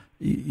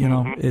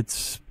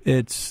 It's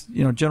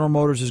General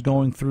Motors is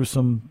going through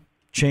some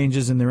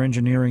changes in their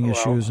engineering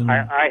issues. And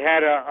I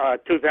had a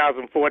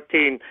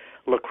 2014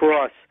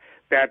 LaCrosse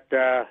that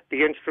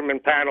the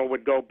instrument panel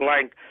would go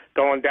blank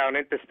going down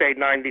Interstate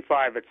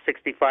 95 at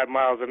 65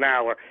 miles an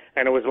hour,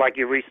 and it was like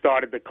you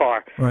restarted the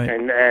car. Right.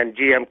 And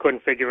GM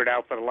couldn't figure it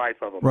out for the life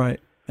of them. Right.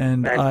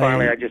 And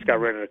finally, I just got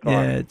rid of the car.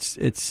 Yeah, it's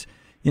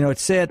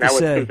sad to say. That was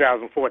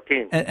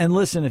 2014. And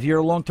listen, if you're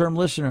a long-term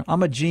listener,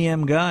 I'm a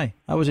GM guy.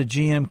 I was a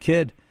GM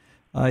kid.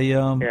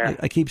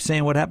 I keep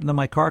saying what happened to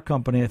my car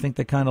company. I think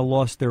they kind of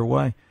lost their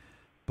way.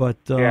 But,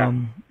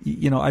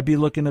 I'd be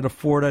looking at a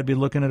Ford. I'd be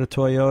looking at a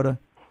Toyota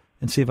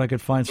and see if I could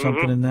find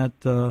something in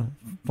that that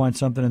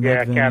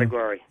venue.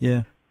 Category. Yeah.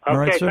 Okay, all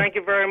right, sir? Thank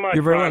you very much,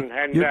 You're very Ron,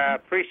 and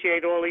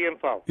appreciate all the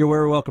info. You're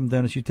very welcome,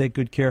 Dennis. You take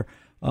good care.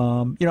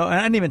 I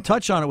didn't even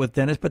touch on it with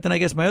Dennis, but then I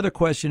guess my other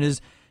question is,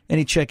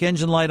 any check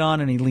engine light on,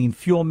 any lean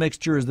fuel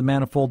mixture, is the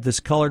manifold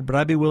discolored? But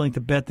I'd be willing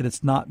to bet that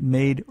it's not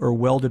made or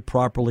welded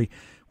properly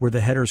where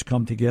the headers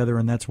come together,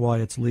 and that's why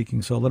it's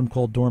leaking. So let them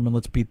call Dorman.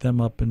 Let's beat them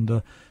up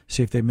and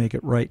see if they make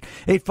it right.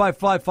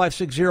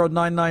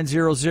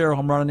 855-560-9900.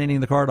 I'm Ron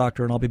Ananian, the Car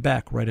Doctor, and I'll be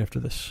back right after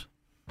this.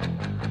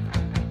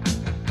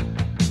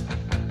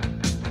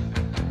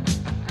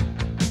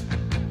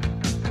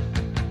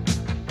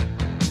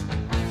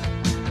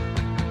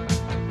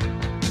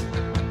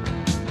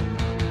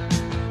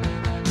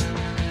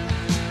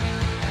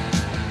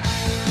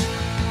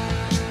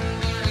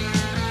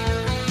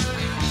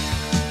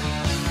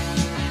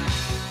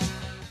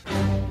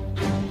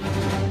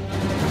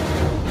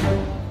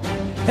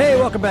 Hey,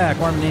 welcome back.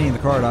 Ron Ananian, the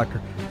Car Doctor.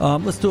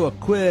 Let's do a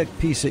quick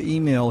piece of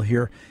email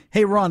here.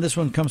 Hey, Ron, this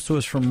one comes to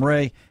us from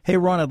Ray. Hey,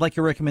 Ron, I'd like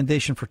your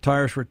recommendation for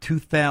tires for a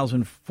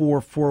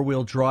 2004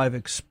 four-wheel drive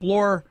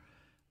Explorer.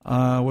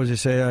 What does he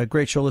say?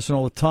 Great show, listen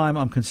all the time.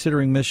 I'm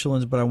considering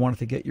Michelin's, but I wanted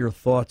to get your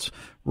thoughts,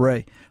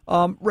 Ray.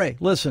 Ray,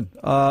 listen,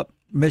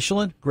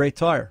 Michelin, great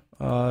tire.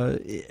 Let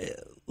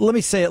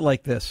me say it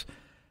like this.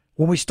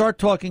 When we start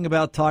talking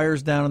about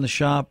tires down in the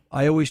shop,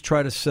 I always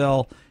try to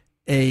sell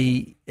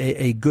a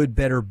good,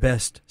 better,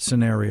 best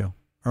scenario.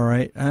 All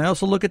right. And I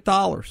also look at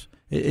dollars.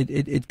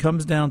 It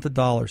comes down to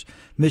dollars.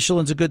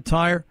 Michelin's a good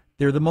tire.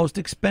 They're the most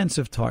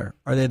expensive tire.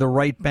 Are they the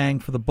right bang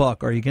for the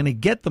buck? Are you going to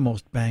get the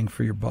most bang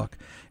for your buck?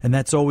 And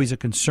that's always a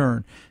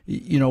concern.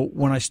 You know,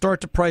 when I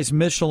start to price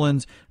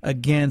Michelin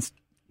against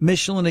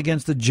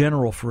the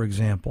General, for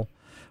example,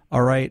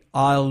 all right,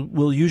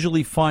 we'll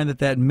usually find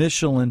that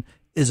Michelin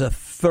is a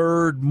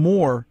third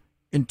more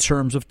in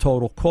terms of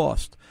total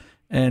cost.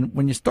 And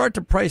when you start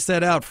to price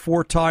that out,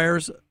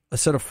 a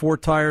set of four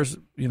tires,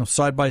 you know,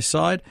 side by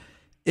side,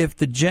 if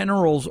the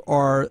Generals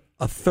are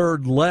a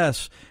third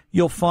less,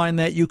 you'll find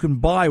that you can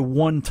buy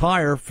one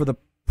tire for the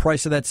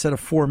price of that set of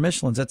four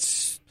Michelins.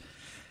 That's,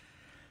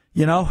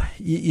 you know,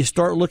 you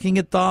start looking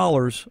at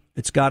dollars,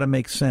 it's got to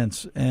make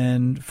sense.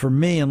 And for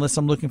me, unless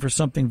I'm looking for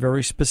something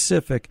very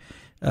specific,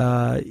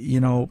 you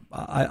know,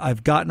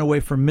 I've gotten away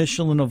from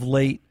Michelin of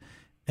late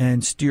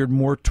and steered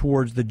more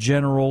towards the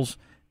Generals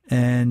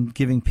and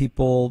giving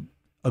people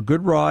a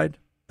good ride,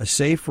 a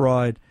safe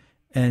ride,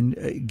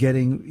 and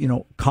getting, you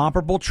know,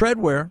 comparable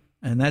treadwear,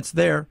 and that's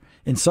there.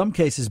 In some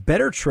cases,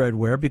 better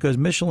treadwear, because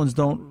Michelins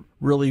don't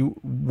really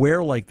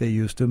wear like they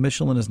used to.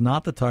 Michelin is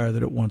not the tire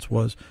that it once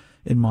was,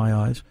 in my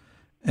eyes.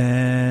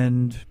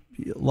 And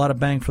a lot of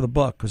bang for the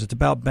buck, because it's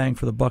about bang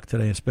for the buck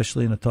today,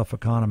 especially in a tough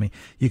economy.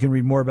 You can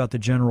read more about the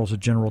Generals at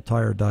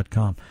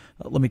GeneralTire.com.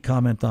 Let me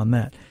comment on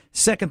that.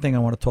 Second thing I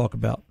want to talk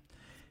about.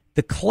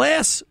 The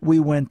class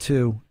we went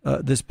to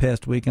this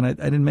past week, and I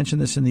didn't mention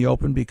this in the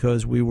open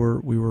because we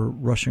were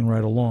rushing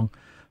right along.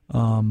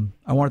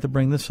 I wanted to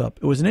bring this up.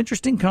 It was an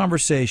interesting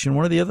conversation.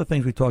 One of the other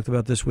things we talked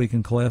about this week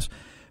in class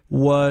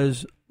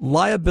was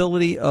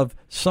liability of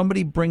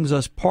somebody brings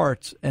us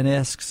parts and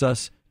asks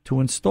us to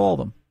install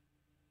them.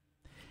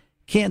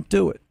 Can't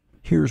do it.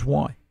 Here's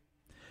why.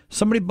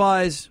 Somebody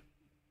buys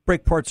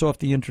brake parts off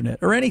the internet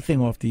or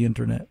anything off the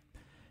internet,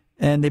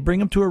 and they bring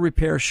them to a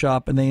repair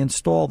shop and they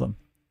install them.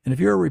 And if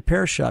you're a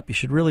repair shop, you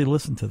should really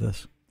listen to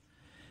this.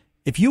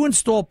 If you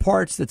install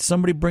parts that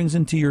somebody brings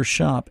into your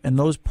shop and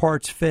those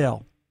parts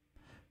fail,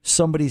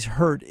 somebody's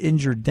hurt,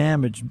 injured,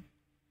 damaged,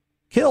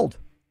 killed,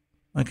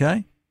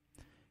 okay?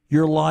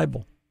 You're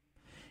liable.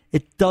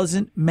 It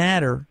doesn't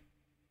matter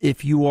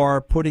if you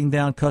are putting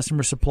down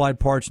customer-supplied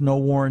parts, no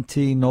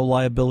warranty, no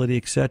liability,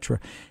 etc.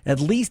 At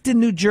least in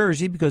New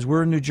Jersey, because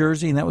we're in New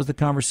Jersey, and that was the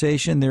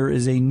conversation, there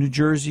is a New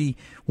Jersey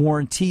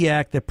Warranty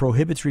Act that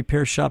prohibits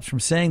repair shops from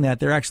saying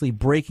that. They're actually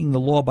breaking the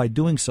law by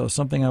doing so,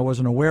 something I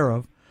wasn't aware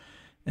of.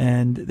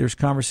 And there's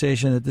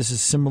conversation that this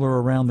is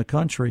similar around the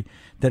country,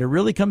 that it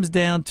really comes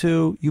down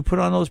to you put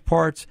on those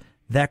parts,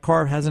 that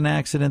car has an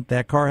accident,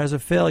 that car has a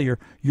failure,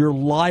 you're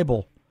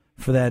liable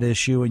for that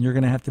issue, and you're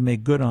going to have to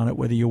make good on it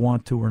whether you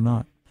want to or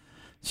not.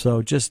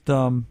 So just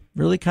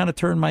really kind of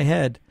turned my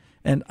head,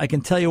 and I can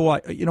tell you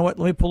why. You know what?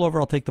 Let me pull over.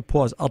 I'll take the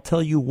pause. I'll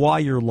tell you why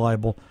you're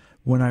liable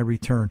when I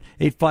return.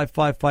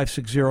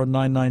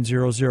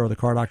 855-560-9900. The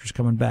Car Doctor's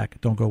coming back.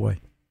 Don't go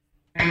away.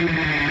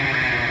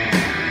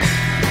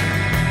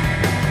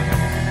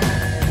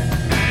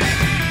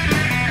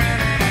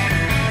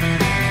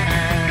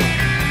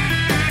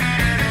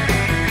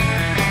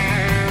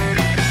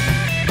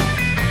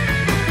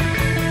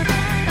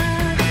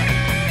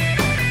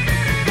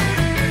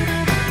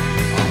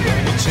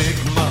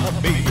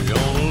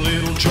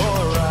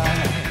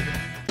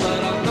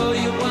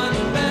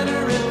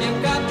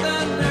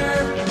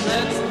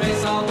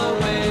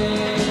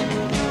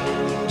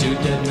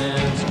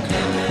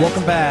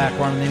 Welcome back.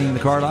 Ron Ananian, the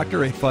Car Doctor.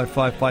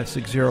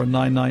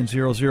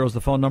 855-560-9900 is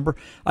the phone number.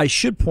 I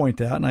should point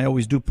out, and I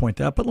always do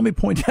point out, but let me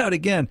point out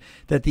again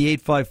that the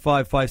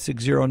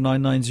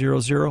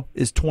 855-560-9900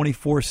 is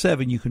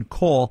 24/7. You can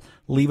call,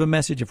 leave a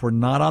message. If we're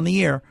not on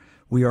the air,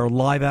 we are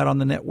live out on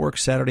the network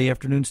Saturday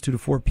afternoons, 2 to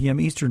 4 p.m.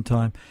 Eastern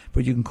Time.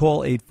 But you can call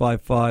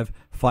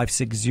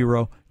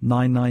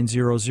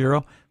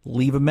 855-560-9900,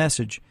 leave a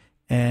message,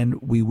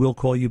 and we will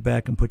call you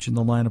back and put you in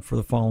the lineup for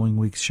the following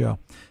week's show.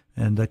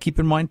 And keep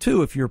in mind,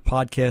 too, if you're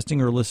podcasting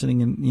or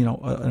listening in, you know,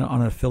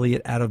 on an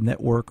affiliate out of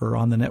network or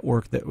on the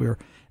network that we're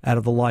out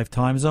of the live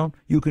time zone,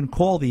 you can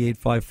call the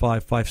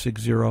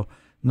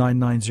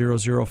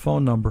 855-560-9900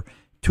 phone number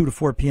 2 to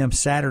 4 p.m.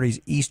 Saturdays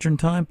Eastern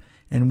Time.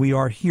 And we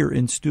are here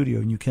in studio,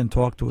 and you can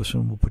talk to us,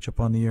 and we'll put you up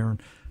on the air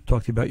and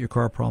talk to you about your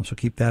car problem. So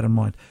keep that in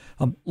mind.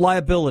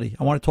 Liability.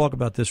 I want to talk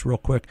about this real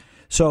quick.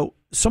 So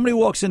somebody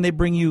walks in, they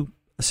bring you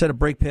a set of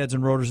brake pads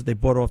and rotors that they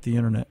bought off the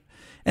internet.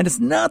 And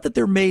it's not that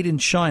they're made in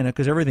China,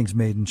 because everything's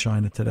made in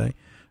China today,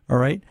 all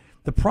right?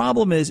 The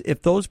problem is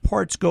if those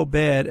parts go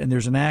bad and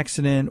there's an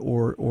accident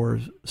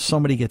or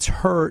somebody gets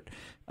hurt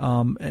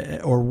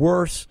or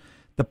worse,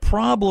 the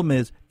problem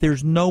is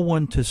there's no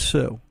one to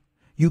sue.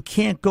 You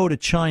can't go to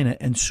China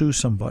and sue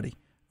somebody,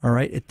 all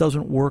right? It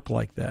doesn't work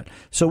like that.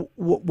 So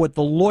what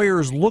the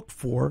lawyers look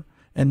for,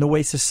 and the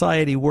way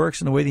society works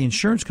and the way the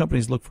insurance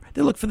companies look for,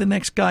 they look for the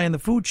next guy in the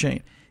food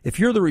chain. If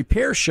you're the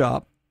repair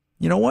shop,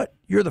 you know what?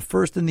 You're the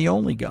first and the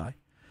only guy.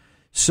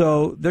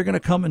 So they're going to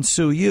come and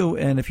sue you,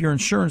 and if your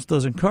insurance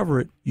doesn't cover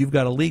it, you've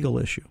got a legal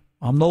issue.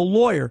 I'm no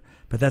lawyer,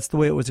 but that's the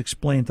way it was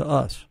explained to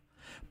us.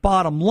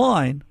 Bottom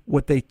line,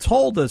 what they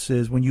told us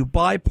is when you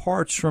buy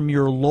parts from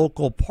your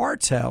local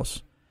parts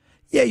house,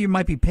 yeah, you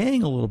might be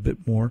paying a little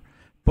bit more,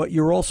 but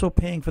you're also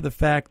paying for the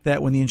fact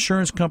that when the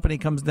insurance company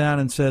comes down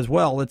and says,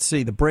 well, let's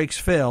see, the brakes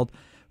failed,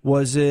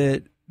 was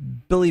it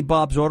Billy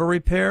Bob's Auto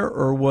Repair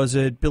or was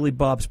it Billy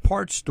Bob's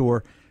Parts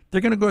Store?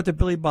 They're going to go to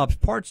Billy Bob's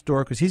Parts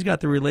Store because he's got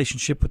the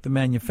relationship with the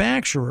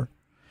manufacturer,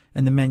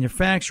 and the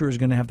manufacturer is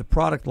going to have the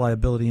product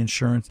liability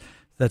insurance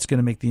that's going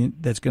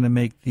to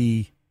make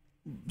the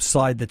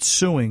side that's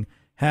suing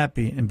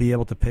happy and be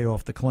able to pay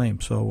off the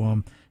claim.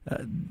 So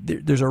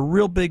there's a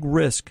real big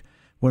risk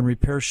when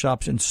repair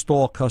shops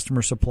install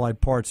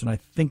customer-supplied parts, and I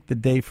think the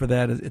day for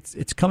that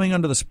it's coming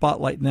under the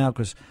spotlight now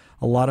because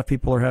a lot of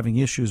people are having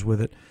issues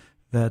with it.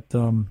 That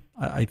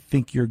I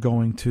think you're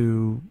going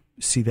to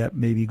see that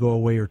maybe go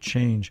away or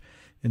change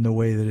in the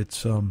way that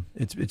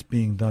it's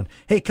being done.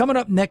 Hey, coming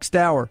up next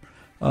hour,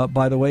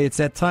 by the way, it's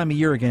that time of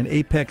year again.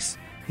 Apex,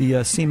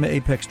 the SEMA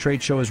Apex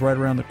Trade Show is right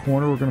around the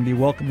corner. We're going to be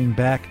welcoming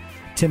back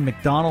Tim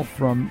McDonald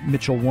from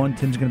Mitchell One.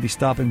 Tim's going to be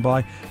stopping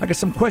by. I got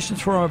some questions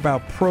for him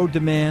about Pro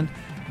Demand,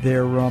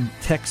 their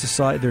tech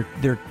society,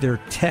 their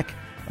tech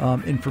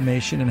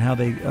information and how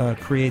they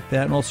create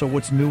that, and also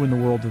what's new in the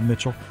world of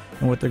Mitchell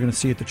and what they're going to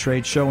see at the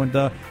trade show.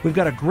 And we've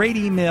got a great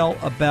email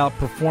about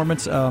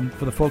performance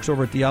for the folks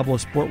over at Diablo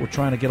Sport. We're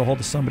trying to get a hold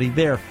of somebody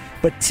there.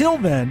 But till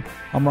then,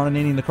 I'm Ron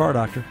Ananian, the Car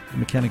Doctor. The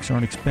mechanics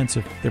aren't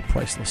expensive. They're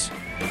priceless.